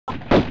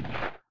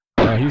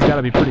So he's got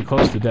to be pretty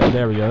close to dead.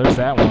 There we go. There's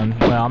that one.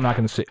 Well, I'm not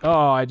going to say...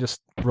 Oh, I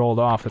just rolled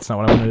off. That's not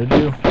what I wanted to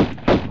do.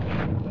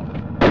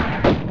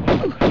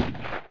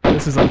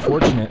 This is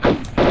unfortunate.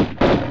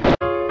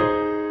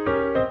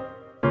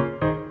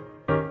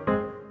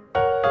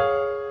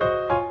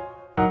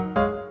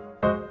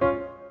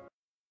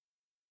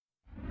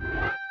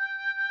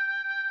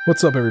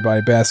 What's up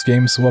everybody,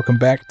 badassgamez. Welcome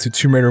back to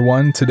Tomb Raider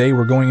 1. Today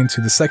we're going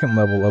into the second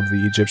level of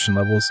the Egyptian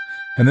levels,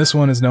 and this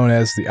one is known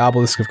as the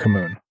Obelisk of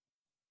Khamoon.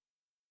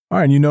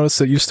 Alright, and you notice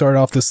that you start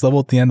off this level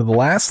at the end of the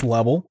last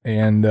level,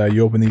 and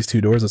you open these two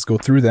doors. Let's go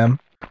through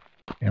them,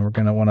 and we're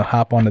going to want to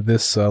hop onto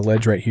this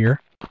ledge right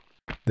here.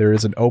 There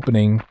is an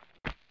opening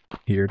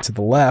here to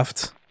the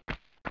left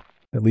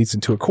that leads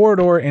into a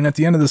corridor, and at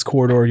the end of this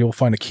corridor you'll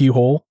find a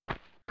keyhole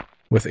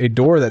with a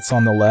door that's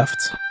on the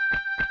left,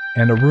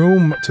 and a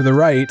room to the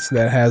right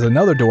that has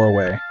another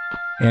doorway.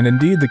 And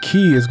indeed, the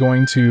key is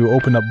going to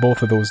open up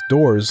both of those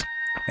doors.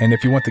 And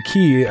if you want the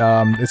key,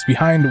 it's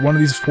behind one of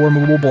these four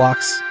movable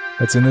blocks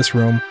that's in this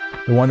room.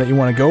 The one that you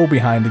want to go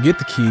behind to get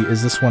the key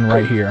is this one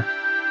right here.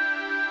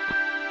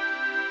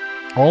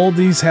 All of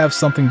these have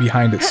something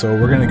behind it, so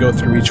we're going to go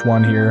through each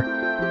one here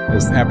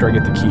after I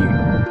get the key.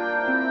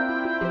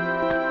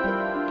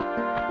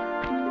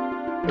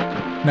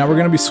 Now we're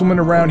going to be swimming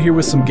around here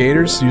with some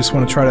gators, so you just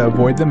want to try to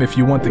avoid them. If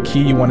you want the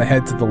key, you want to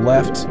head to the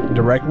left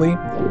directly,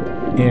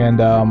 and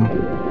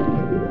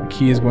the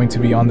key is going to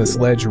be on this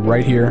ledge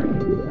right here.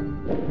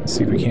 Let's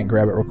see if we can't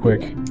grab it real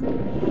quick.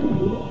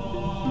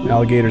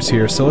 Alligator's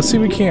here, so let's see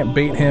if we can't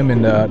bait him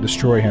and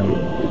destroy him.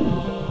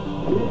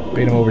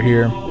 Bait him over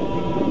here.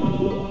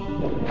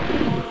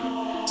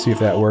 See if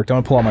that worked. I'm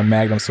going to pull out my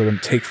Magnum so it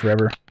doesn't take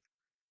forever.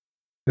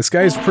 This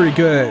guy's pretty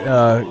good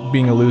at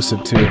being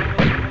elusive too.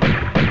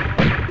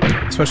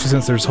 Especially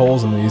since there's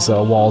holes in these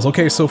walls.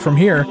 Okay, so from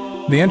here,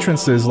 the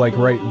entrance is like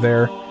right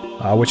there.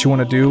 What you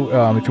want to do,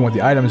 if you want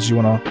the items, you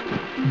want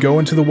to go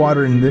into the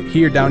water and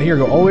down here,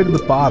 go all the way to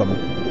the bottom.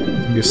 There's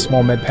going to be a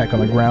small med pack on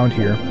the ground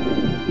here.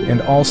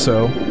 And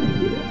also,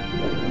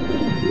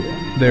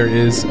 there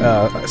is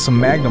some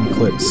Magnum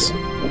Clips.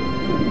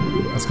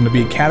 That's going to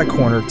be a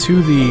catacorner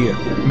to the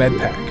med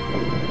pack.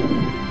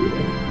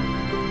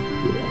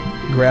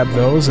 Grab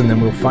those, and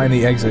then we'll find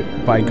the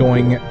exit by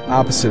going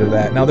opposite of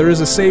that. Now there is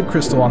a save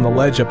crystal on the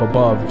ledge up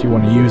above if you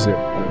want to use it.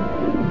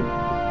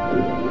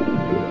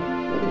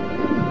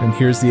 And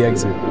here's the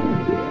exit.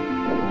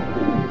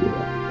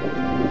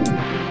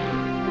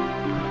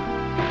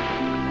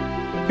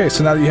 Okay,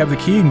 so now that you have the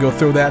key, you can go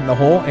throw that in the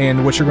hole,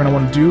 and what you're going to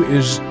want to do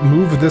is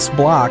move this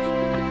block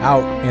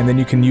out, and then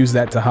you can use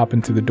that to hop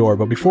into the door.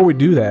 But before I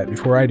do that,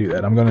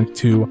 I'm going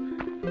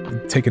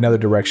to take another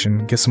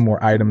direction, get some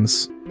more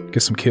items,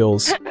 get some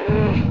kills.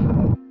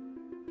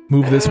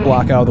 Move this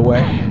block out of the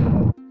way.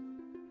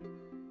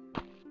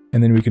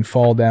 And then we can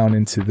fall down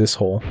into this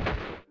hole.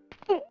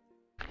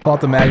 Pull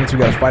out the magnets, we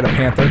gotta fight a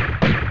panther.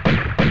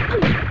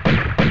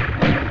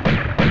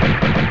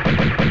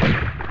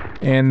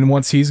 And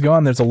once he's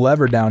gone, there's a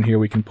lever down here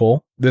we can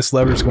pull. This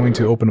lever is going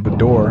to open up a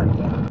door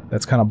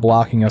that's kind of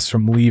blocking us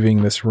from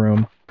leaving this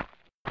room.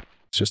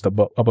 It's just up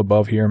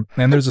above here.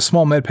 And there's a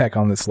small med pack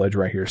on this ledge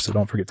right here, so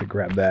don't forget to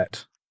grab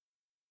that.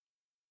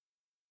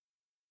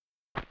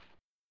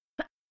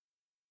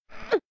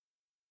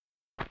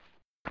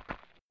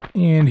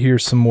 And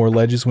here's some more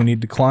ledges we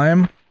need to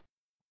climb.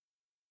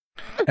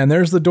 And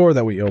there's the door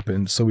that we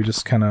opened, so we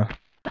just kind of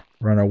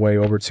run our way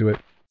over to it.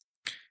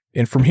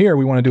 And from here,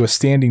 we want to do a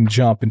standing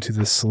jump into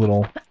this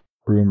little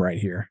room right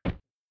here.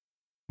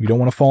 We don't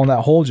want to fall in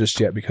that hole just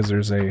yet because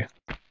there's a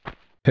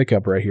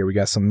pickup right here. We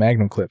got some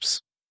Magnum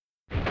Clips.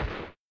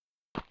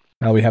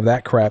 Now we have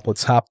that crap,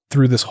 let's hop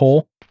through this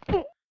hole.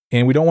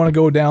 And we don't want to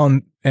go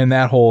down in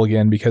that hole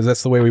again because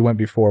that's the way we went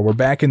before. We're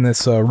back in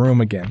this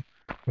room again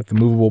with the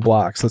movable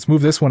blocks. Let's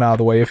move this one out of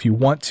the way if you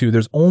want to.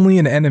 There's only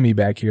an enemy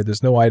back here.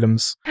 There's no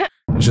items.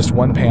 There's just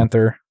one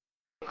panther.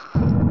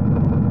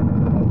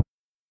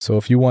 So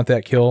if you want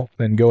that kill,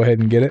 then go ahead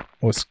and get it.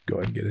 Let's go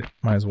ahead and get it.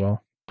 Might as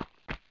well.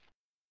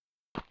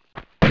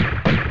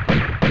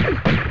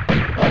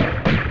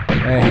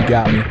 He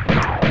got me.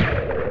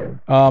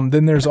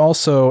 Then there's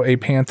also a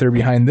panther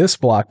behind this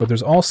block, but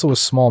there's also a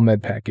small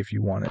med pack if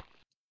you want it.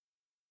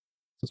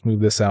 Let's move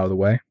this out of the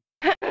way.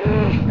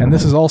 And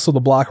this is also the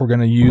block we're going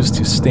to use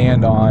to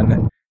stand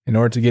on in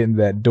order to get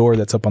into that door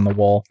that's up on the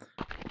wall.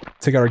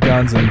 Take out our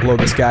guns and blow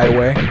this guy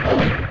away.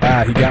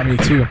 Ah, he got me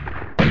too.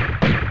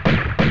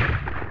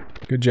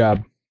 Good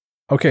job.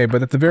 Okay,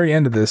 but at the very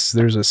end of this,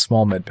 there's a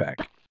small med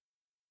pack.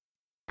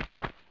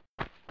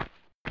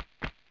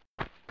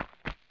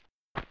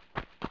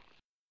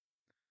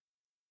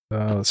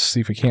 Let's see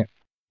if we can't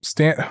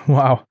stand...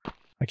 Wow,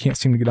 I can't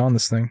seem to get on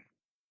this thing.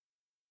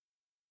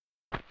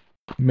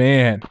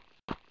 Man.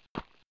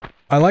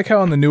 I like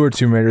how in the newer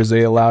Tomb Raiders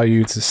they allow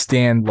you to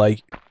stand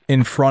like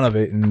in front of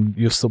it and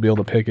you'll still be able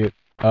to pick it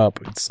up.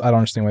 I don't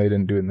understand why they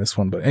didn't do it in this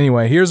one, but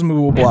anyway, here's a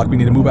movable block. We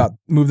need to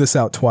move this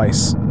out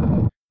twice.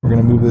 We're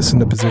gonna move this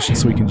into position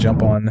so we can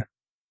jump on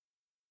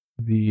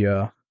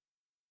the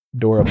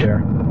door up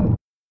there.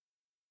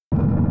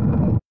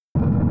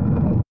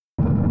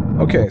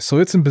 Okay, so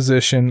it's in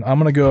position. I'm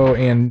going to go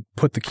and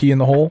put the key in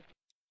the hole.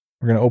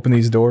 We're going to open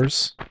these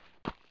doors.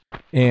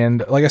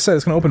 And like I said,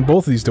 it's going to open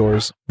both of these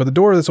doors. But the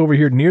door that's over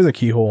here near the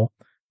keyhole,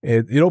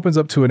 it opens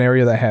up to an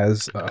area that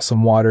has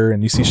some water,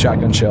 and you see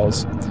shotgun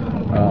shells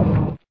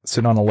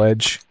sitting on a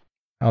ledge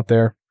out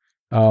there.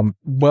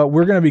 But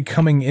we're going to be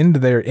coming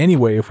into there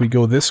anyway if we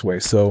go this way.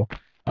 So,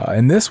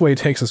 and this way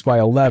takes us by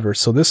a lever.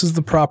 So this is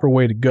the proper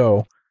way to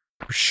go,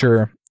 for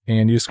sure.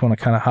 And you just want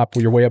to kind of hop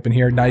your way up in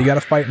here. Now you got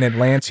to fight an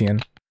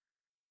Atlantean.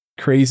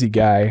 Crazy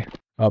guy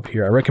up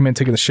here. I recommend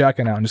taking the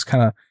shotgun out and just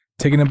kind of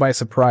taking him by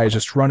surprise.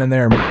 Just run in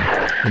there and,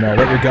 you know,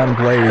 let your gun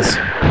blaze.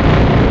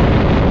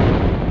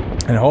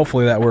 And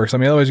hopefully that works. I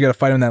mean, otherwise you got to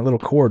fight him in that little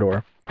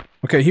corridor.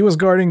 Okay, he was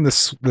guarding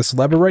this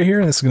lever right here,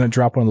 and this is going to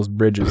drop one of those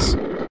bridges.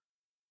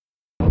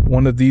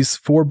 One of these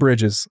 4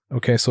 bridges.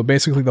 Okay, so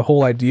basically the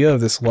whole idea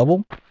of this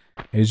level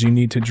is you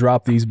need to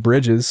drop these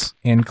bridges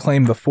and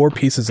claim the 4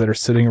 pieces that are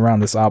sitting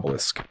around this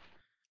obelisk.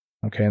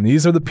 Okay, and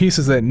these are the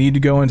pieces that need to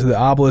go into the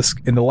obelisk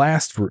in the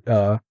last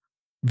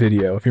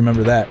video, if you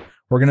remember that.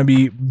 We're going to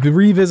be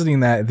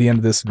revisiting that at the end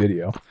of this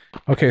video.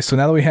 Okay, so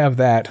now that we have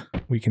that,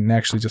 we can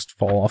actually just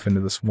fall off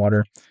into this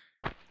water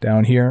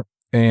down here.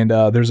 And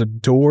there's a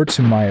door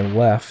to my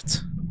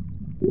left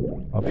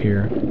up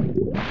here.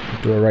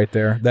 Door right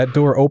there. That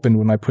door opened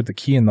when I put the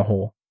key in the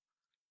hole.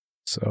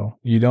 So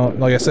you don't,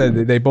 like I said,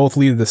 they both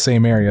lead to the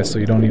same area, so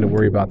you don't need to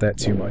worry about that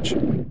too much.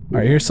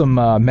 Alright, here's some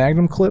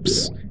Magnum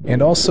Clips,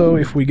 and also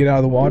if we get out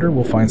of the water,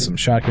 we'll find some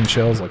shotgun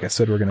shells. Like I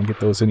said, we're going to get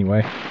those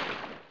anyway.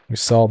 We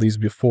saw these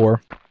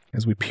before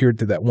as we peered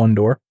through that one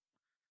door.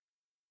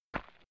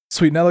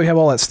 Sweet, now that we have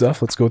all that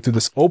stuff, let's go through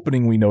this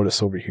opening we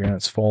notice over here.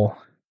 Let's fall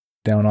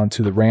down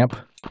onto the ramp.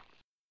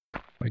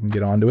 I can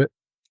get onto it.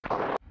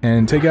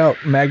 And take out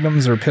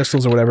magnums or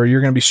pistols or whatever.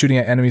 You're going to be shooting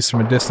at enemies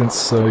from a distance,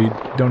 so you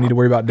don't need to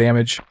worry about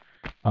damage.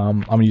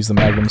 I'm going to use the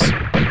magnums.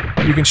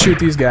 You can shoot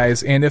these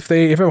guys, and if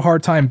you have a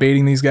hard time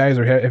baiting these guys,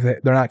 or if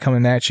they're not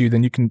coming at you,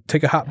 then you can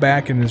take a hop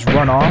back and just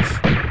run off.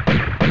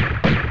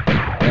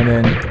 And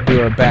then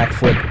do a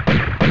backflip.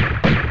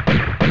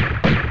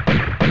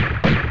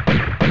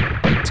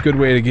 It's a good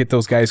way to get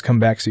those guys come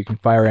back so you can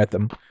fire at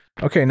them.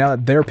 Okay, now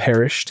that they're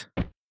perished,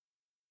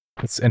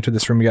 let's enter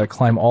this room. You got to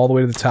climb all the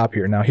way to the top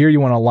here. Now here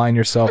you want to align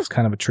yourself. It's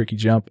kind of a tricky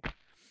jump.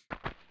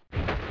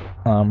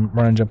 Run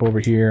and jump over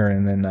here,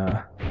 and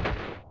then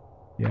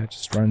yeah,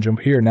 just run and jump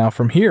here. Now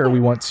from here we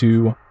want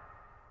to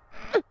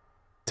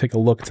take a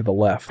look to the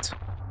left.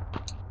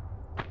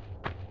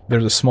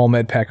 There's a small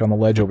med pack on the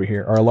ledge over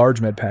here, or a large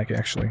med pack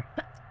actually.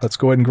 Let's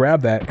go ahead and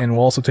grab that, and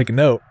we'll also take a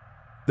note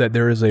that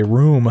there is a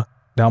room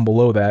down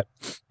below that.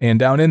 And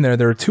down in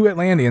there are 2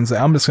 Atlanteans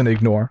that I'm just going to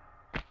ignore.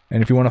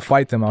 And if you want to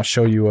fight them, I'll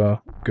show you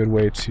a good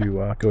way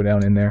to go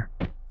down in there.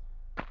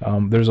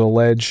 There's a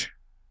ledge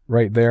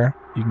right there.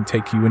 You can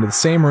take you into the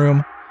same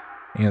room,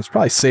 and it's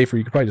probably safer.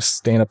 You could probably just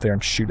stand up there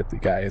and shoot at the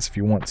guys if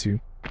you want to.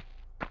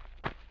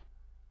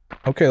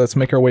 Okay, let's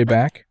make our way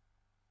back.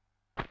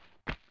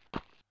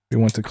 We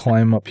want to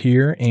climb up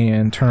here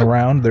and turn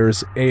around.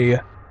 There's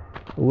a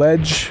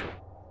ledge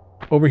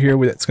over here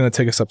that's going to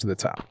take us up to the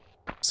top.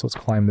 So let's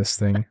climb this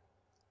thing.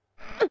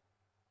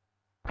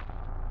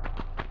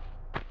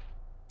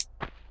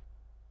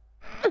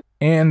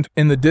 And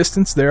in the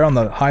distance there on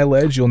the high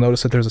ledge, you'll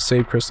notice that there's a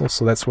save crystal,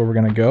 so that's where we're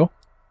going to go.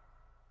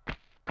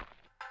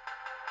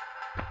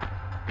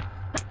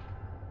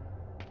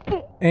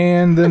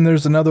 And then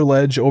there's another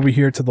ledge over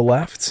here to the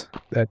left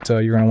that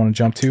you're going to want to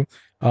jump to.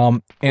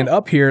 And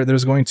up here,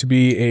 there's going to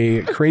be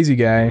a crazy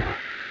guy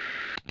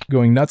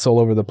going nuts all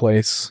over the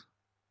place.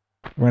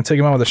 We're going to take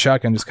him out with a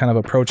shotgun, just kind of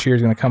approach here.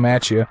 He's going to come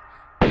at you.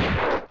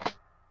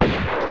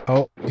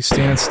 Oh, he's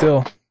standing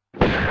still.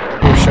 4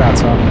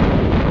 shots,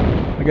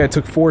 huh? The guy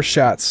took 4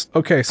 shots.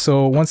 Okay,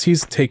 so once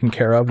he's taken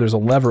care of, there's a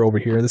lever over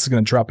here. This is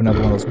going to drop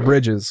another one of those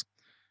bridges.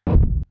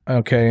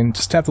 Okay, and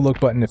just tap the look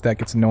button if that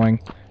gets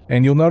annoying.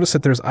 And you'll notice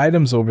that there's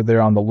items over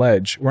there on the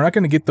ledge. We're not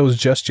going to get those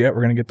just yet.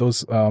 We're going to get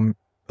those a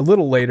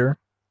little later.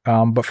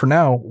 But for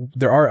now,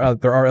 there are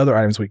other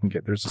items we can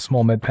get. There's a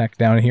small med pack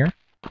down here.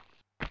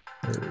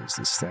 Where's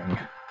this thing?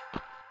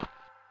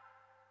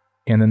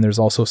 And then there's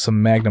also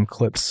some Magnum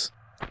Clips.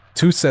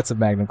 2 sets of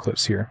Magnum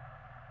Clips here.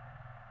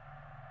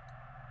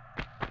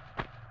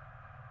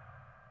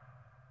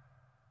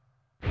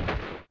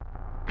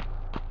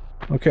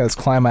 Okay, let's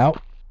climb out.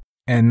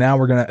 And now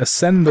we're going to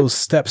ascend those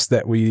steps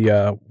that we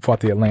fought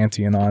the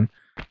Atlantean on.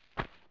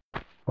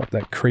 Fought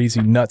that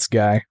crazy nuts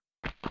guy.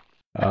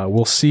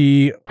 We'll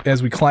see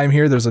as we climb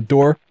here, there's a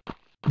door.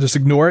 Just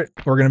ignore it.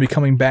 We're going to be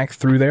coming back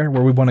through there.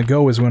 Where we want to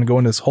go is we want to go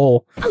in this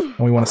hole, and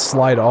we want to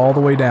slide all the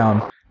way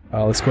down.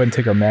 Let's go ahead and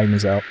take our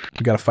magnums out.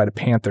 We got to fight a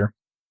panther.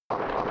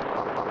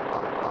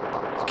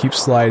 Keep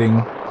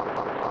sliding.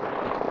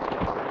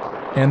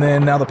 And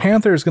then now the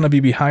panther is going to be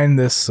behind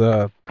this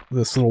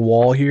this little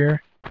wall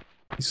here.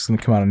 He's just going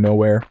to come out of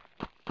nowhere.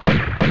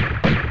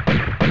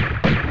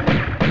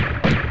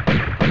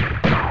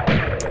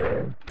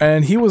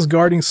 And he was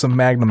guarding some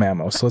magnum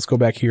ammo, so let's go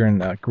back here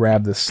and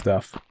grab this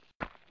stuff.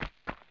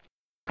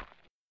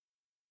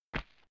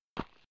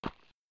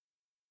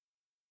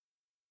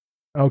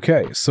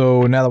 Okay,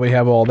 so now that we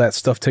have all that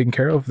stuff taken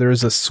care of,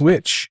 there's a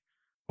switch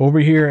over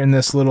here in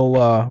this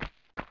little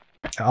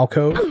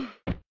alcove.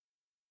 If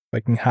I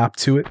can hop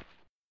to it.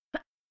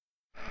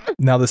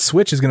 Now the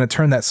switch is going to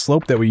turn that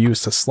slope that we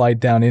used to slide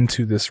down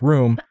into this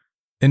room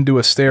into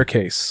a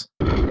staircase.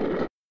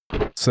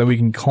 So that we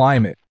can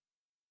climb it.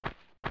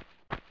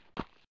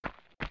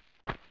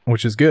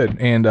 Which is good.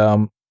 And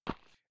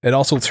it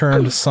also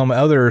turned some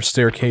other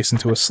staircase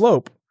into a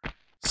slope.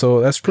 So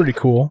that's pretty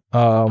cool.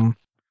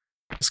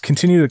 Let's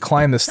continue to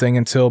climb this thing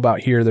until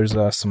about here there's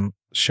some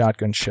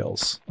shotgun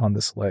shells on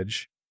this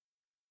ledge.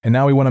 And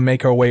now we want to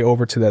make our way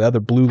over to that other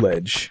blue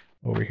ledge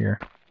over here.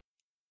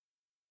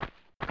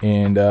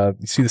 And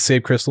you see the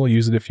save crystal,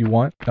 use it if you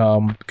want.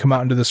 Come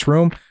out into this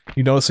room.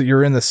 You notice that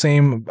you're in the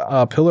same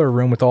pillar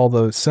room with all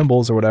the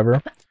symbols or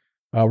whatever.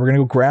 We're going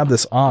to go grab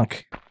this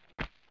Ankh.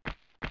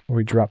 Where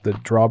we drop the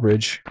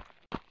drawbridge.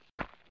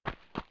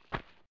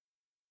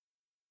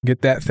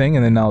 Get that thing,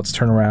 and then now let's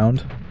turn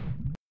around.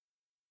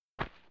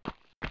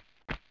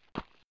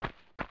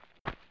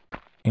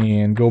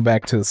 And go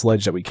back to this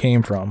ledge that we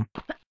came from.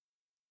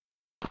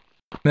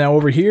 Now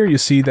over here you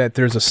see that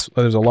there's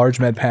a large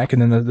med pack,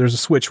 and then there's a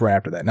switch right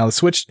after that. Now the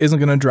switch isn't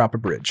going to drop a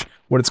bridge.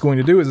 What it's going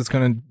to do is it's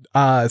going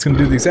to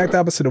do the exact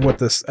opposite of what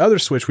this other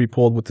switch we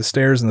pulled with the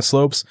stairs and the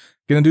slopes.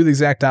 Going to do the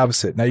exact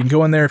opposite. Now you can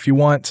go in there if you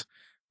want,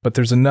 but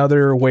there's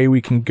another way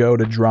we can go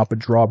to drop a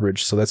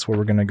drawbridge, so that's where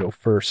we're going to go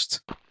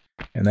first.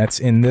 And that's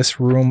in this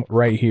room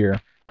right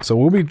here. So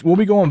we'll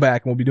be going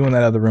back, and we'll be doing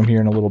that other room here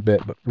in a little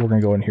bit, but we're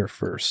going to go in here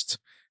first.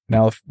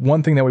 Now,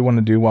 one thing that we want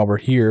to do while we're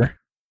here,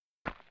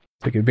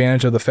 take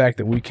advantage of the fact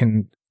that we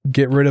can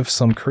get rid of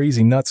some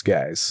crazy nuts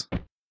guys.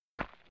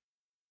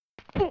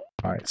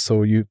 Alright,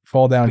 so you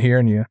fall down here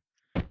and you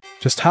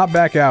just hop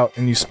back out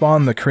and you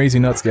spawn the crazy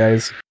nuts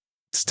guys.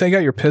 Just take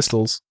out your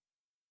pistols.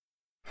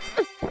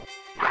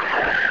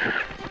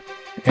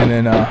 And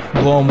then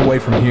blow them away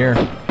from here.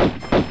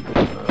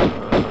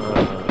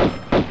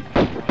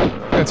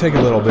 It's gonna take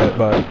a little bit,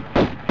 but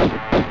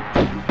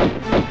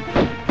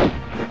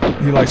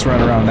he likes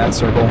running around that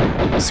circle.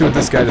 Let's see what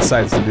this guy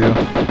decides to do.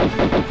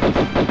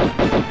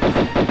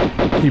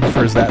 He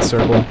prefers that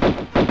circle.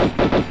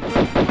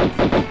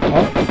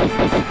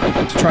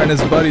 Oh, he's trying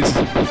his buddy's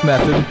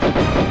method.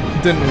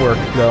 Didn't work,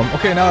 though.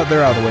 Okay, now that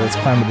they're out of the way, let's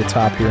climb to the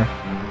top here.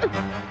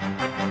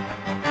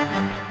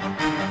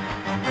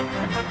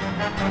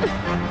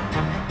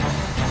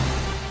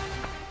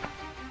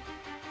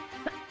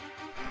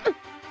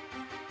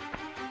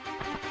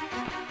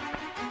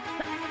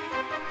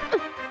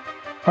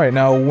 Alright,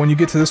 now when you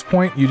get to this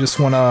point, you just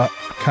want to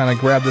kind of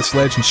grab this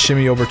ledge and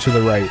shimmy over to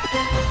the right.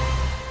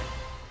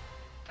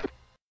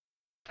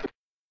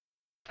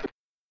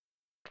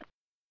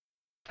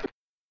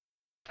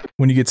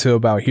 When you get to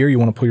about here, you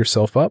want to pull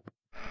yourself up.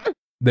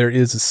 There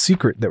is a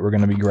secret that we're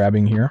going to be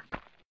grabbing here.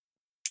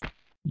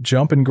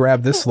 Jump and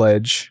grab this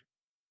ledge.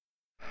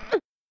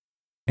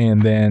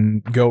 And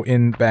then go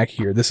in back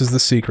here. This is the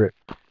secret.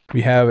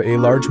 We have a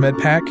large med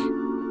pack.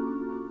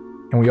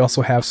 And we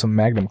also have some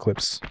Magnum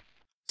Clips.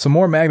 Some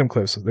more Magnum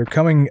Clips. They're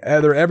coming,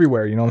 they're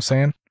everywhere, you know what I'm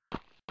saying?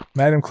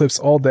 Magnum Clips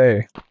all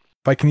day.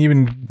 If I can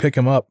even pick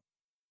them up.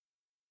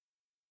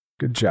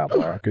 Good job,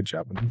 Laura. Good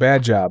job.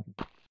 Bad job.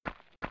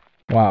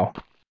 Wow.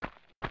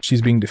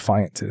 She's being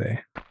defiant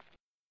today.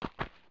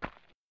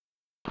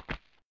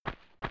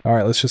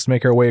 Alright, let's just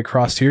make our way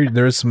across here.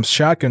 There's some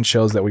shotgun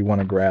shells that we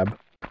want to grab.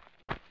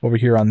 Over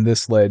here on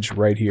this ledge,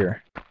 right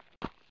here.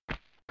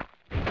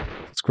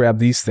 Let's grab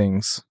these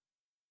things.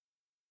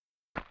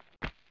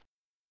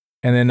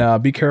 And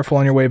then be careful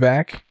on your way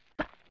back.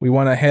 We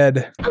want to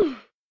head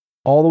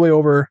all the way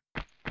over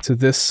to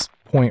this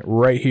point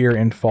right here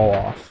and fall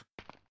off.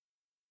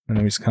 And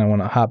then we just kind of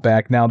want to hop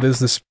back. Now there's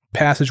this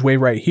passageway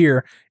right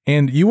here,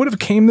 and you would have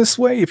came this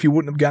way if you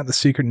wouldn't have got the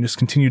secret and just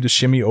continued to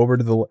shimmy over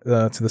to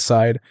the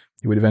side.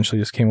 You would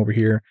eventually just came over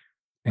here,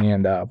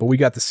 and but we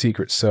got the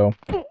secret, so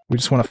we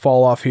just want to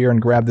fall off here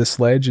and grab this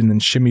ledge and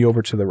then shimmy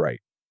over to the right.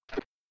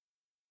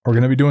 We're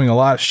going to be doing a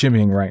lot of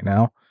shimmying right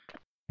now.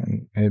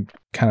 And it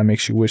kind of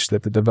makes you wish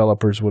that the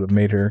developers would have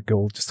made her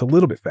go just a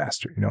little bit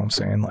faster, you know what I'm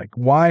saying? Like,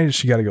 why does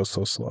she got to go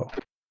so slow?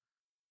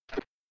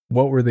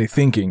 What were they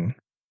thinking?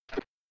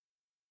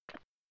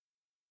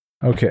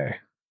 Okay.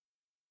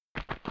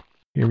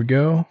 Here we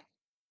go.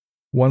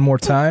 One more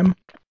time.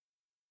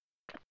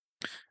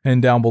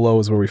 And down below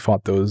is where we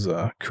fought those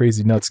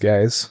crazy nuts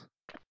guys.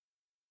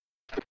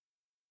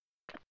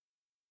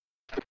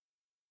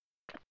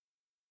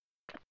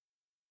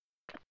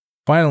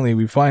 Finally,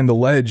 we find the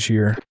ledge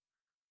here.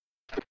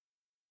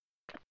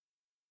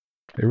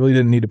 They really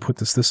didn't need to put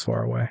this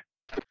far away.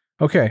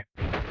 Okay.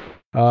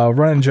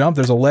 Run and jump.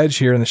 There's a ledge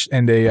here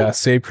and a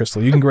save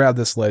crystal. You can grab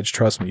this ledge,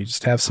 trust me. You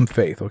just have some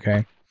faith,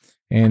 okay?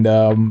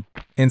 And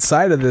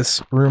inside of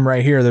this room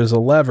right here, there's a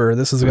lever.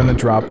 This is going to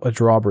drop a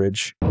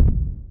drawbridge.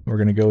 We're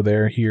going to go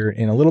there here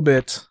in a little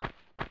bit.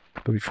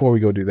 But before we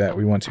go do that,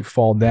 we want to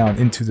fall down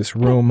into this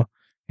room.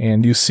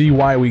 And you see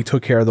why we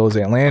took care of those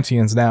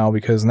Atlanteans now,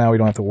 because now we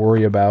don't have to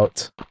worry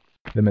about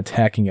them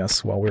attacking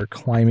us while we're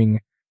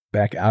climbing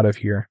back out of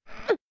here.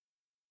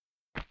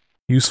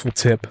 Useful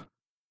tip.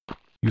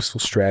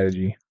 Useful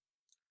strategy.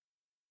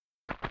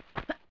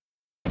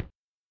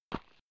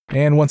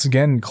 And once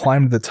again,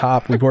 climb to the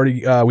top. We've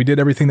already, we did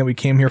everything that we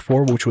came here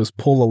for, which was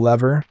pull a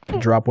lever to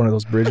drop one of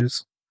those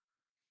bridges.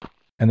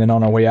 And then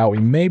on our way out, we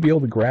may be able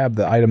to grab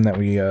the item that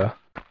we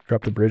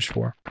dropped the bridge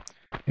for.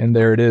 And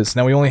there it is.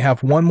 Now we only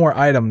have one more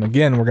item.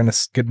 Again, we're going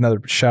to get another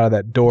shot of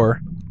that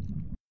door.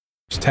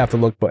 Just tap the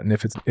look button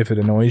if it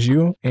annoys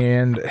you.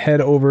 And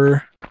head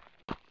over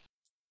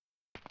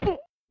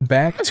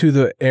back to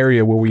the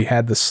area where we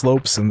had the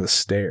slopes and the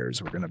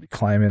stairs. We're going to be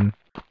climbing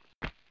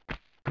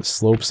the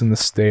slopes and the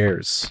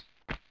stairs.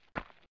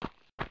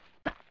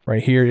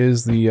 Right here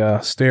is the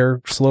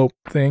stair slope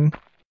thing.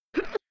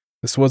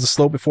 This was a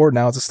slope before,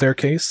 now it's a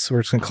staircase. So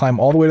we're just going to climb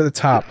all the way to the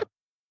top.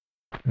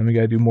 And we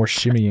got to do more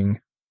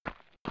shimmying.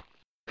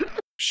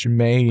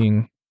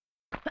 Shimmying.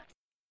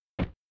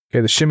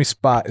 Okay, the shimmy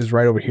spot is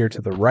right over here to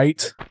the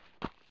right.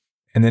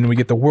 And then we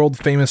get the world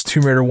famous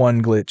Tomb Raider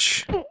 1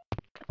 glitch.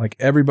 Like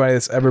everybody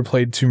that's ever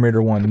played Tomb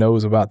Raider 1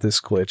 knows about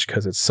this glitch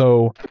because it's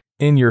so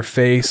in your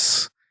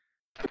face.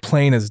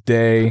 Plain as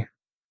day.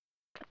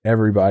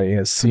 Everybody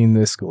has seen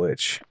this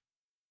glitch.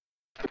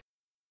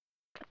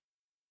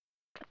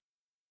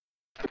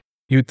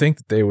 You would think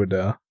that they would,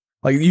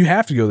 like, you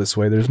have to go this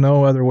way. There's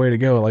no other way to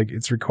go. Like,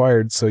 it's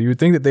required. So you would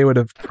think that they would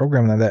have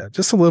programmed that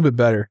just a little bit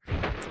better.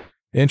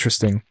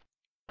 Interesting.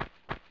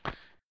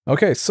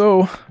 Okay,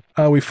 so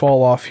we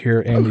fall off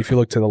here, and if you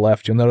look to the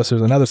left, you'll notice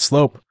there's another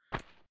slope.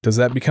 Does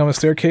that become a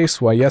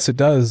staircase? Why, yes, it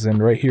does.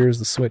 And right here is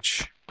the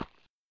switch.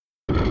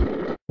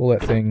 Pull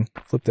that thing,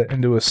 flip that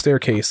into a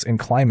staircase, and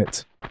climb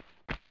it.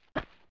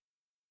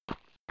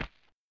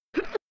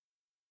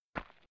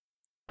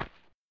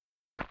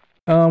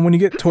 When you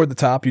get toward the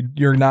top,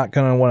 you're not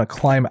going to want to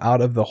climb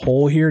out of the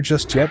hole here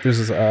just yet.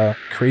 There's this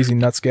crazy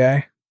nuts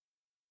guy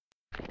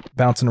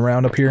bouncing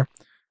around up here.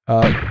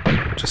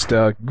 Just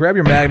grab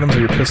your magnums or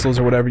your pistols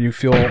or whatever you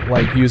feel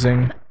like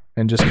using,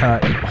 and just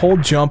kind of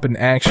hold jump in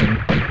action,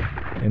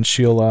 and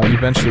she'll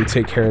eventually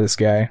take care of this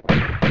guy.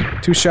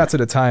 2 shots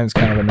at a time is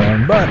kind of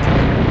annoying, but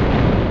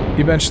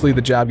eventually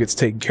the job gets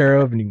taken care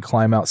of and you can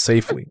climb out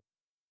safely.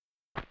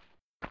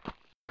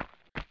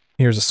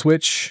 Here's a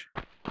switch.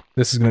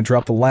 This is going to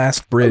drop the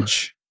last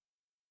bridge.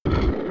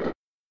 The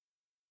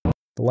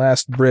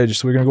last bridge.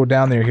 So we're going to go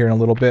down there here in a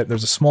little bit.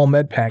 There's a small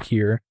med pack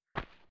here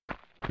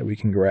that we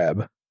can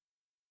grab.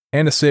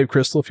 And a save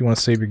crystal if you want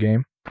to save your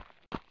game.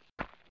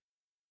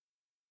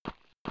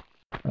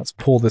 Let's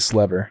pull this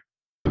lever.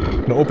 I'm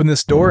going to open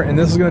this door, and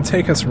this is going to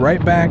take us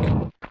right back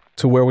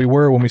to where we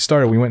were when we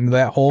started. We went into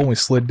that hole and we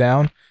slid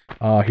down.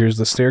 Here's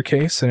the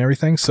staircase and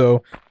everything.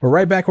 So we're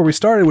right back where we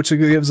started, which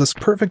gives us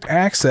perfect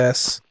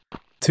access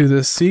to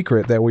this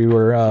secret that we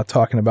were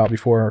talking about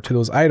before, or to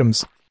those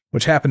items,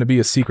 which happen to be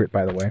a secret,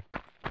 by the way.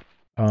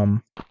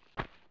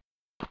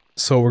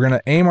 So we're going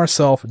to aim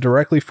ourselves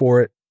directly for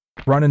it,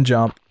 run and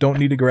jump, don't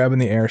need to grab in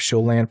the air,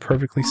 she'll land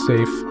perfectly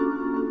safe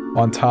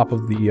on top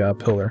of the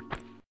pillar.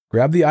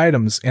 Grab the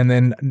items, and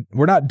then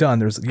we're not done.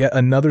 There's yet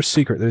another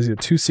secret. There's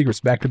 2 secrets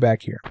back to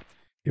back here.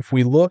 If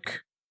we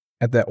look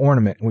at that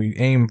ornament, we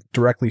aim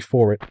directly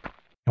for it,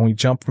 and we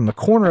jump from the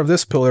corner of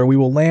this pillar, we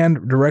will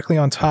land directly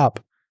on top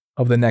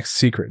of the next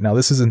secret. Now,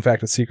 this is in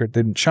fact a secret.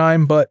 Didn't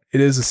chime, but it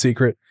is a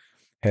secret.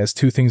 It has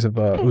 2 things of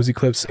Uzi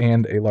clips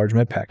and a large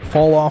med pack.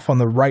 Fall off on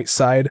the right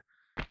side,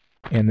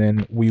 and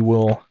then we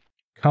will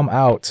come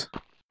out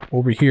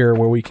over here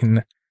where we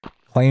can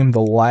claim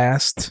the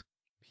last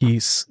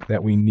piece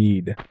that we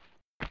need.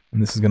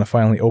 And this is going to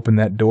finally open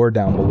that door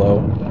down below.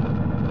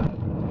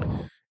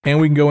 And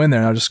we can go in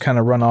there. Now just kind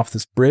of run off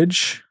this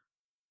bridge.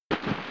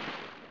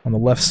 On the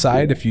left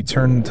side, if you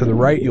turn to the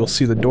right, you'll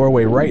see the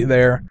doorway right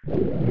there.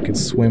 You can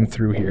swim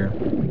through here.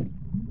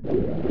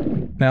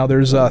 Now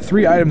there's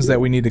 3 items that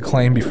we need to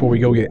claim before we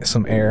go get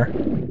some air.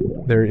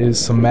 There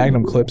is some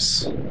Magnum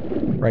Clips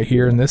right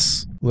here in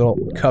this little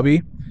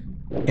cubby.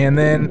 And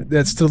then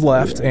that's to the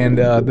left, and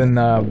then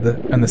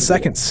on the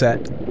second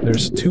set,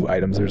 there's 2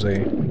 items. There's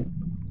a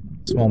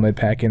small med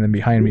pack, and then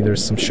behind me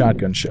there's some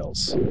shotgun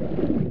shells.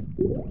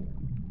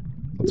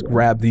 Let's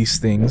grab these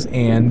things,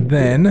 and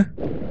then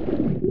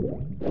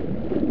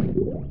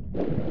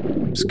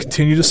just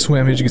continue to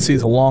swim. As you can see,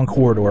 it's a long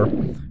corridor,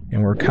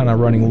 and we're kind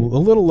of running a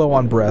little low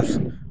on breath.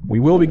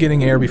 We will be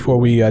getting air before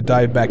we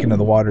dive back into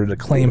the water to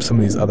claim some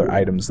of these other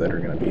items that are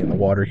going to be in the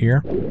water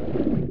here.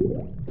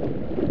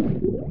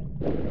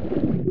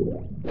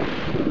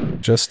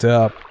 Just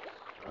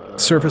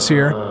surface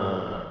here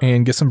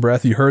and get some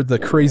breath. You heard the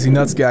crazy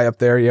nuts guy up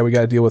there. Yeah, we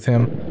got to deal with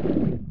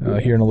him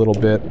here in a little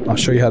bit. I'll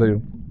show you how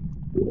to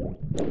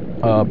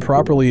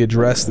properly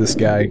address this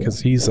guy,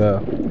 because he's,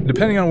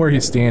 depending on where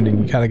he's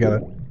standing, you kind of got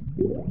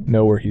to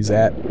know where he's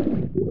at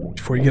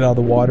before you get out of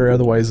the water.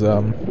 Otherwise,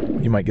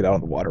 you might get out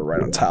of the water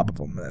right on top of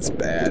him. That's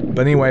bad.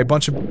 But anyway, a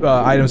bunch of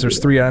items. There's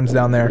 3 items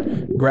down there.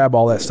 Grab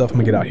all that stuff. I'm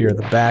going to get out here at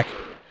the back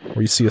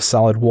where you see a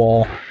solid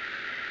wall.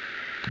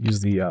 Use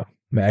the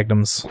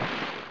magnums.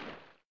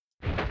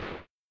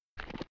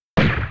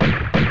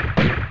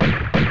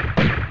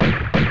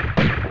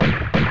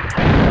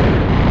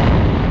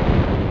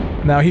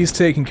 Now he's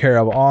taken care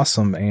of.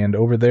 Awesome. And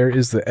over there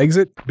is the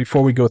exit.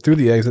 Before we go through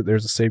the exit,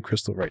 there's a save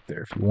crystal right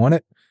there if you want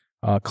it.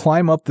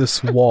 Climb up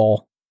this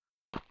wall.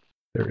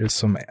 There is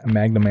some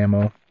Magnum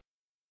ammo.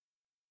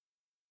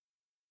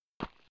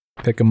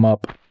 Pick them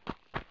up.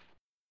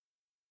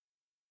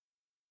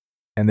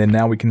 And then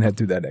now we can head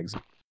through that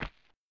exit.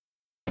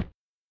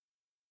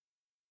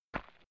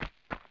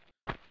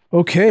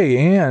 Okay,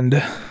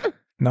 and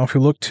now if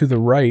you look to the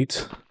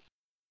right,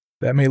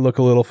 that may look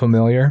a little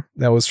familiar.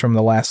 That was from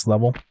the last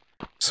level.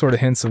 Sort of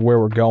hints of where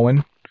we're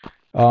going.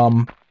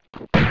 Oh,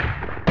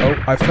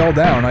 I fell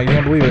down. I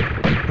can't believe it.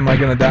 Am I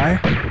gonna die?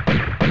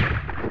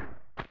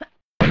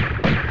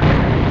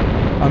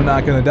 I'm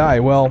not gonna die.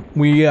 Well,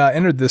 we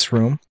entered this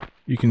room.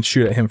 You can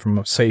shoot at him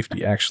from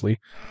safety, actually.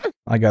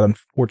 I got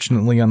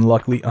unfortunately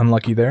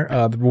unlucky there.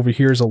 Over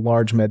here is a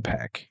large med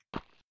pack.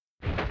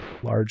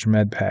 Large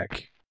med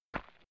pack.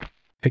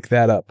 Pick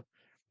that up.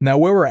 Now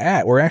where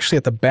we're actually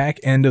at the back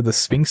end of the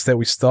Sphinx that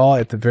we saw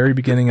at the very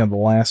beginning of the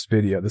last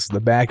video. This is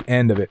the back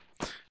end of it.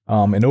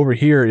 And over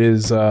here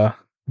is the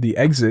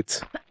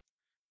exit.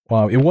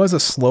 Wow, it was a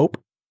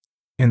slope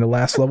in the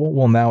last level.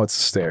 Well, now it's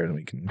a stair and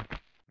we can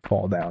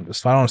fall down.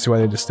 Just I don't see why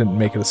they just didn't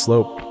make it a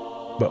slope.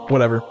 But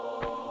whatever.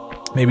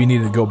 Maybe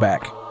needed to go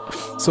back.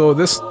 So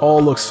this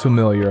all looks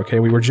familiar, okay?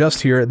 We were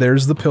just here.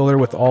 There's the pillar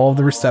with all of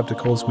the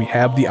receptacles. We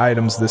have the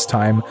items this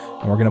time,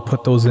 and we're going to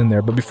put those in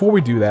there. But before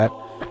we do that,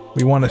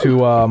 we wanted to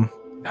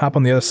hop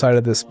on the other side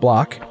of this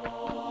block.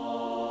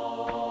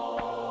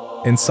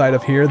 Inside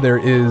of here, there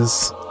is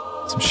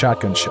some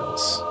shotgun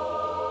shells.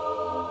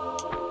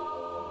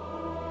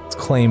 Let's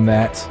claim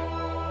that.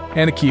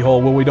 And a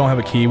keyhole. Well, we don't have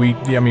a key.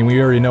 I mean, we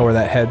already know where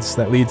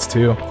that leads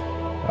to.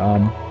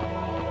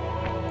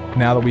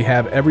 Now that we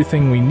have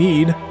everything we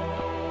need,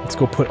 let's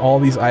go put all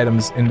these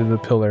items into the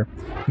pillar.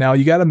 Now,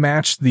 you gotta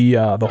match the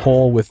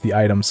hole with the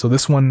item. So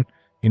this one,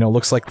 you know,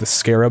 looks like the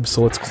Scarab,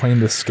 so let's claim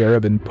the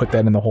Scarab and put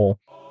that in the hole.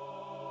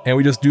 And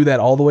we just do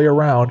that all the way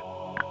around.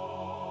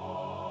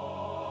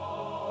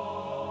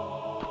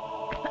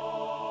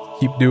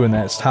 Keep doing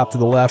that. It's top to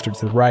the left or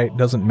to the right,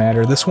 doesn't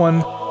matter. This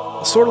one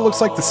sort of looks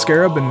like the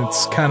Scarab, and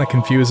it's kind of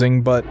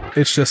confusing, but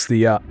it's just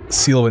the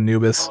Seal of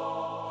Anubis.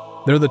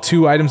 They're the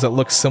two items that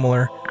look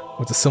similar,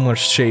 with a similar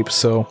shape,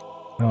 so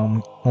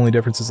only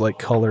difference is like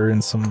color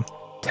and some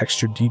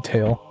texture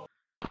detail.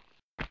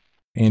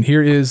 And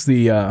here is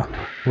the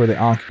where the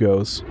Ankh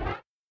goes.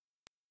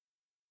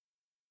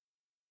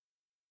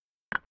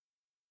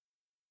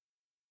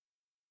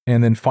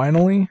 And then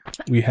finally,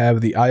 we have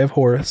the Eye of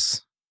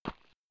Horus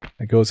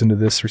that goes into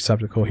this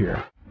receptacle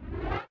here.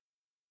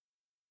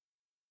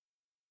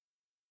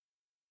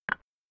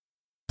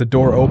 The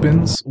door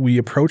opens, we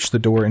approach the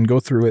door and go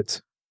through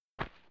it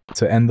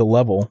to end the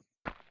level.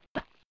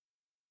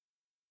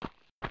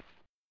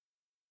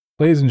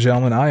 Ladies and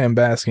gentlemen, I am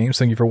badassgamez.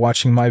 Thank you for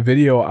watching my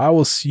video. I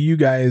will see you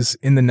guys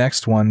in the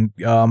next one.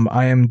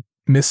 I am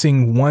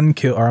missing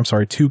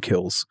 2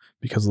 kills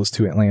because of those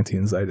 2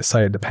 Atlanteans I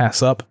decided to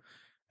pass up.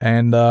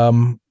 And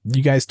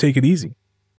you guys take it easy.